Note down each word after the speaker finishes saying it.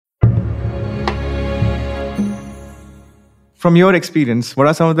from your experience, what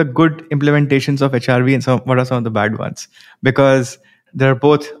are some of the good implementations of HRV and what are some of the bad ones? Because they're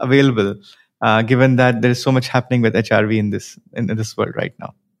both available, given that there is so much happening with HRV in this world right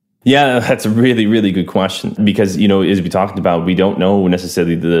now. Yeah, that's a really, really good question because, as we talked about, we don't know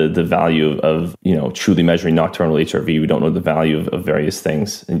necessarily the value of, truly measuring nocturnal HRV. We don't know the value of various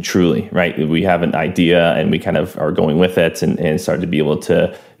things and truly, right? We have an idea and we kind of are going with it and start to be able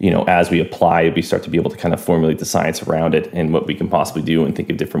to, as we apply, we start to be able to kind of formulate the science around it and what we can possibly do and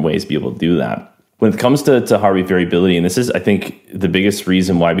think of different ways to be able to do that. When it comes to heart rate variability, and this is, I think, the biggest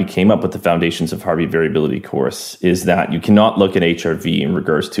reason why we came up with the Foundations of Heart Rate Variability course, is that you cannot look at HRV in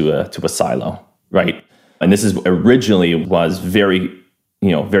regards to a silo, right? And this is originally was very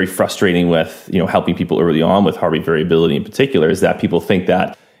frustrating with, helping people early on with heart rate variability in particular, is that people think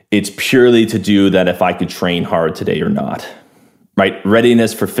that it's purely to do that if I could train hard today or not, right?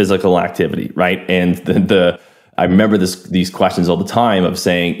 Readiness for physical activity, right? And I remember these questions all the time of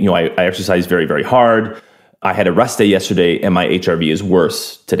saying, I exercise very, very hard. I had a rest day yesterday and my HRV is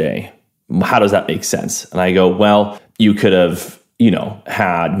worse today. How does that make sense? And I go, well, you could have,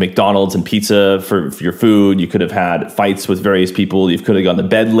 had McDonald's and pizza for your food. You could have had fights with various people. You could have gone to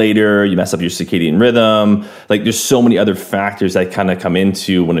bed later. You mess up your circadian rhythm. Like there's so many other factors that kind of come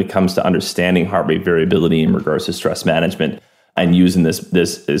into when it comes to understanding heart rate variability in regards to stress management and using this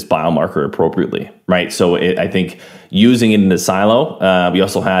biomarker appropriately, right? So I think using it in the silo, we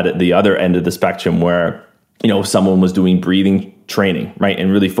also had at the other end of the spectrum where, someone was doing breathing training, right?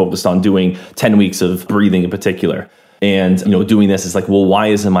 And really focused on doing 10 weeks of breathing in particular. And, doing this is like, well, why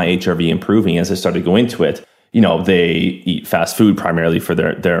isn't my HRV improving? As I started to go into it, they eat fast food primarily for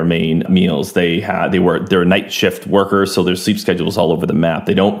their main meals. They're night shift workers, so their sleep schedule is all over the map.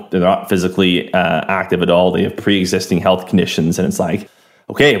 They're not physically active at all. They have pre-existing health conditions, and it's like,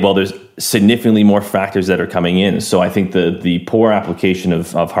 okay, well, there's significantly more factors that are coming in. So I think the poor application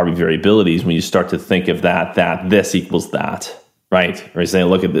of heart rate variability is when you start to think of that this equals that. Right? Or saying,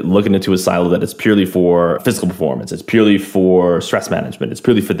 looking into a silo that it's purely for physical performance, it's purely for stress management, it's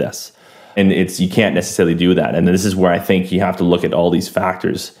purely for this. And you can't necessarily do that. And this is where I think you have to look at all these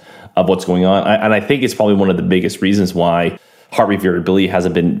factors of what's going on. And I think it's probably one of the biggest reasons why heart rate variability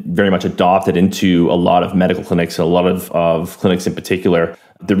hasn't been very much adopted into a lot of medical clinics, a lot of clinics in particular.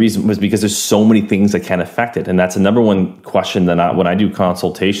 The reason was because there's so many things that can affect it. And that's the number one question that when I do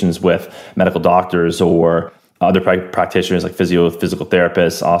consultations with medical doctors or other practitioners like physical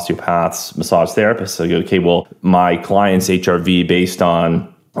therapists, osteopaths, massage therapists. I go, okay, well, my client's HRV based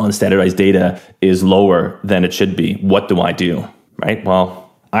on standardized data is lower than it should be. What do I do? Right?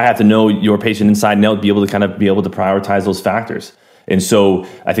 Well, I have to know your patient inside and out to be able to prioritize those factors. And so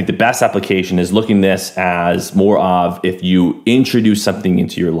I think the best application is looking this as more of if you introduce something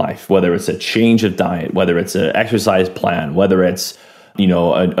into your life, whether it's a change of diet, whether it's an exercise plan, whether it's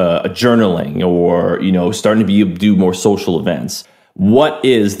a journaling or, starting to be able to do more social events. What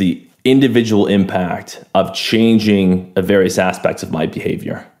is the individual impact of changing various aspects of my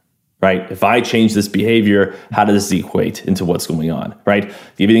behavior, right? If I change this behavior, how does this equate into what's going on, right? To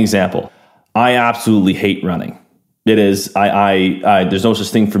give you an example, I absolutely hate running. It is, I there's no such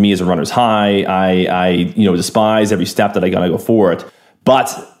thing for me as a runner's high. I despise every step that I gotta go for it.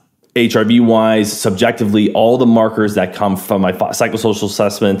 But HRV-wise, subjectively, all the markers that come from my psychosocial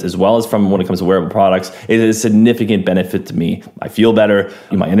assessment, as well as from when it comes to wearable products, it is a significant benefit to me. I feel better.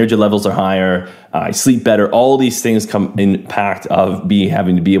 My energy levels are higher. I sleep better. All these things come in impact of me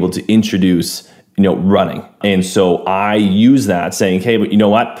having to be able to introduce, running. And so I use that saying, hey, but you know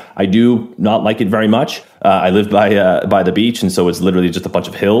what? I do not like it very much. I live by the beach, and so it's literally just a bunch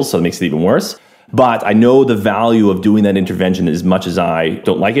of hills, so it makes it even worse. But I know the value of doing that intervention as much as I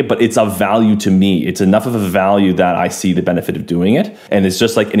don't like it, but it's of value to me. It's enough of a value that I see the benefit of doing it. And it's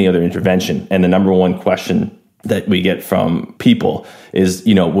just like any other intervention. And the number one question that we get from people is,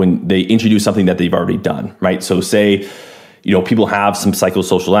 when they introduce something that they've already done, right? So say, people have some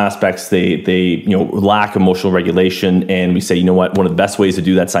psychosocial aspects, they lack emotional regulation. And we say, one of the best ways to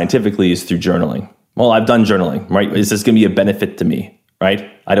do that scientifically is through journaling. Well, I've done journaling, right? Is this going to be a benefit to me?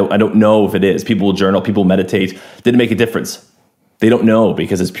 Right? I don't know if it is. People will journal, people meditate. Didn't make a difference. They don't know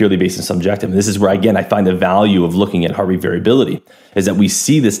because it's purely based on subjective. And this is where, again, I find the value of looking at heart rate variability is that we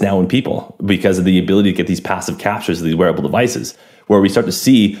see this now in people because of the ability to get these passive captures of these wearable devices, where we start to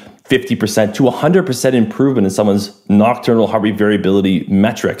see 50% to 100% improvement in someone's nocturnal heart rate variability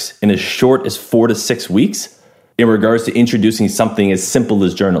metrics in as short as 4 to 6 weeks in regards to introducing something as simple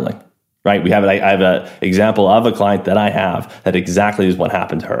as journaling. Right? I have an example of a client that I have that exactly is what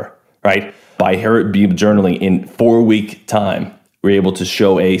happened to her, right? By her journaling in 4-week time, we're able to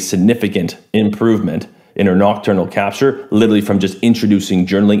show a significant improvement in her nocturnal capture, literally from just introducing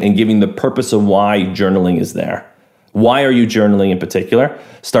journaling and giving the purpose of why journaling is there. Why are you journaling in particular?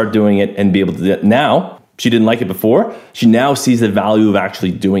 Start doing it and be able to do it. Now, she didn't like it before. She now sees the value of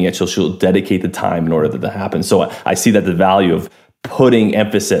actually doing it. So she'll dedicate the time in order that that happens. So I see that the value of putting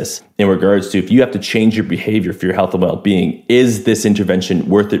emphasis in regards to if you have to change your behavior for your health and well-being, is this intervention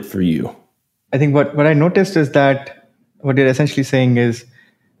worth it for you? I think what I noticed is that what you're essentially saying is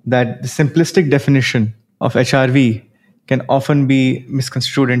that the simplistic definition of HRV can often be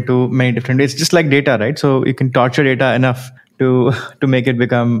misconstrued into many different ways, just like data, right? So you can torture data enough to make it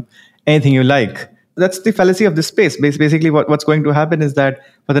become anything you like. That's the fallacy of this space. Basically, what's going to happen is that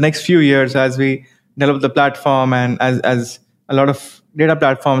for the next few years, as we develop the platform and as a lot of data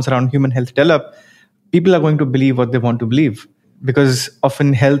platforms around human health develop, people are going to believe what they want to believe, because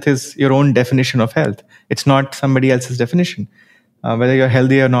often health is your own definition of health. It's not somebody else's definition. Whether you're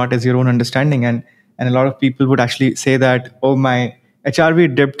healthy or not is your own understanding. And a lot of people would actually say that, oh, my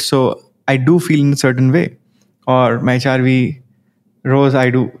HRV dipped, so I do feel in a certain way. Or my HRV rose, I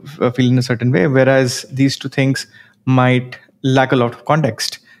do feel in a certain way. Whereas these two things might lack a lot of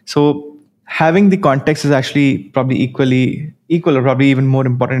context. So having the context is actually probably equal or probably even more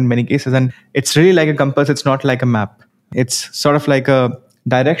important in many cases. And it's really like a compass. It's not like a map. It's sort of like a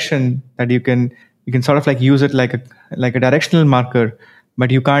direction that you can sort of like use it like a directional marker, but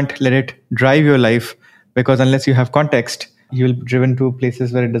you can't let it drive your life, because unless you have context, you will be driven to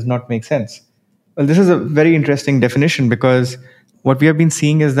places where it does not make sense. Well, this is a very interesting definition, because what we have been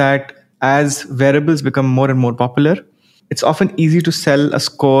seeing is that as wearables become more and more popular, it's often easy to sell a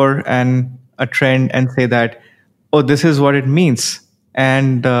score and a trend and say that, oh, this is what it means.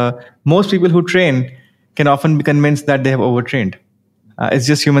 And most people who train can often be convinced that they have overtrained. It's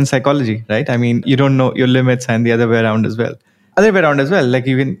just human psychology, right? I mean, you don't know your limits, and the other way around as well. Like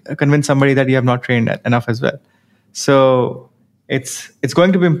you can convince somebody that you have not trained enough as well. So it's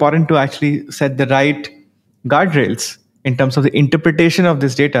going to be important to actually set the right guardrails in terms of the interpretation of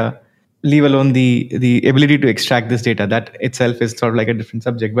this data, leave alone the ability to extract this data. That itself is sort of like a different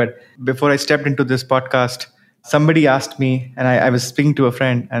subject. But before I stepped into this podcast, somebody asked me, and I was speaking to a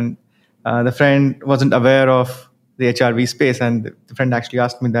friend, and the friend wasn't aware of the HRV space. And the friend actually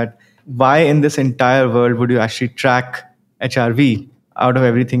asked me that, why in this entire world would you actually track HRV out of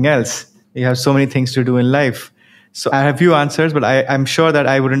everything else? You have so many things to do in life. So I have a few answers, but I'm sure that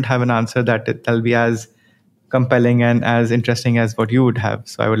I wouldn't have an answer that'll be as compelling and as interesting as what you would have.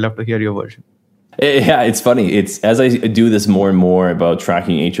 So I would love to hear your version. Yeah, it's funny. It's as I do this more and more about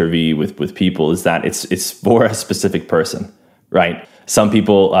tracking HRV with people, is that it's for a specific person, right? Some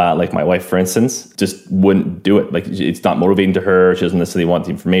people, like my wife, for instance, just wouldn't do it. Like, it's not motivating to her. She doesn't necessarily want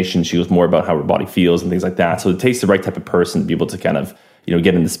the information. She was more about how her body feels and things like that. So it takes the right type of person to be able to kind of,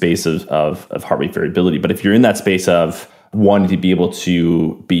 get in the space of heart rate variability. But if you're in that space of wanting to be able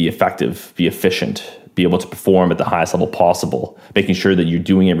to be effective, be efficient, be able to perform at the highest level possible, making sure that you're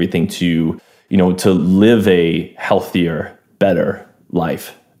doing everything to live a healthier, better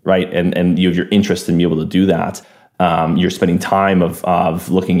life, right? And you have your interest in being able to do that. You're spending time of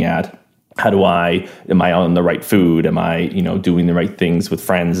looking at, am I on the right food? Am I, doing the right things with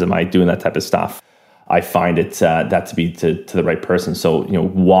friends? Am I doing that type of stuff? I find it that to be to the right person. So,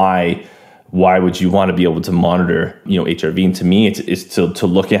 why would you want to be able to monitor, HRV? And to me, it's to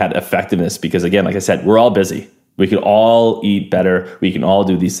look at effectiveness, because again, like I said, we're all busy. We can all eat better. We can all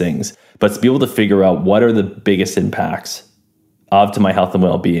do these things, but to be able to figure out what are the biggest impacts to my health and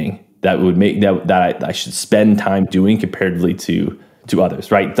well-being that would make that I should spend time doing comparatively to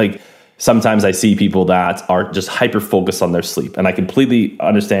others, right? Like, sometimes I see people that are just hyper focused on their sleep, and I completely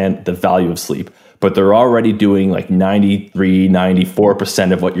understand the value of sleep, but they're already doing like 93,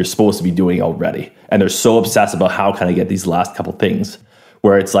 94% of what you're supposed to be doing already. And they're so obsessed about how can I get these last couple things,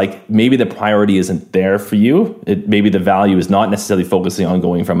 where it's like, maybe the priority isn't there for you. Maybe the value is not necessarily focusing on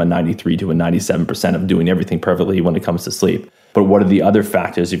going from a 93 to a 97% of doing everything perfectly when it comes to sleep. But what are the other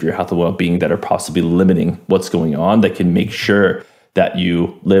factors of your health and well-being that are possibly limiting what's going on, that can make sure that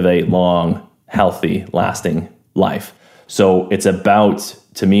you live a long, healthy, lasting life? So it's about,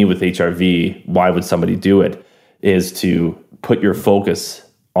 to me, with HRV, why would somebody do it, is to put your focus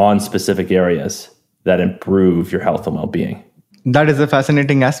on specific areas that improve your health and well-being. That is a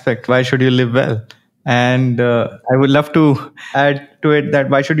fascinating aspect. Why should you live well? And I would love to add to it that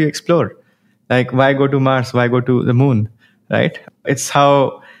why should you explore? Like, why go to Mars? Why go to the moon? Right? It's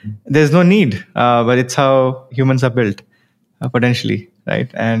how, there's no need, but it's how humans are built, potentially. Right?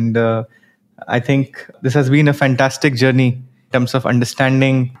 And I think this has been a fantastic journey in terms of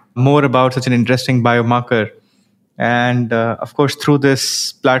understanding more about such an interesting biomarker. And of course, through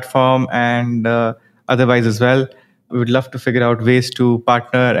this platform and otherwise as well. We would love to figure out ways to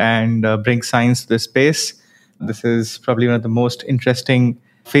partner and bring science to this space. This is probably one of the most interesting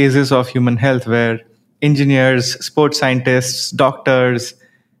phases of human health, where engineers, sports scientists, doctors,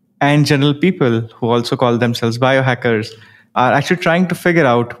 and general people who also call themselves biohackers are actually trying to figure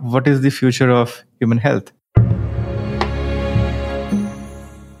out what is the future of human health.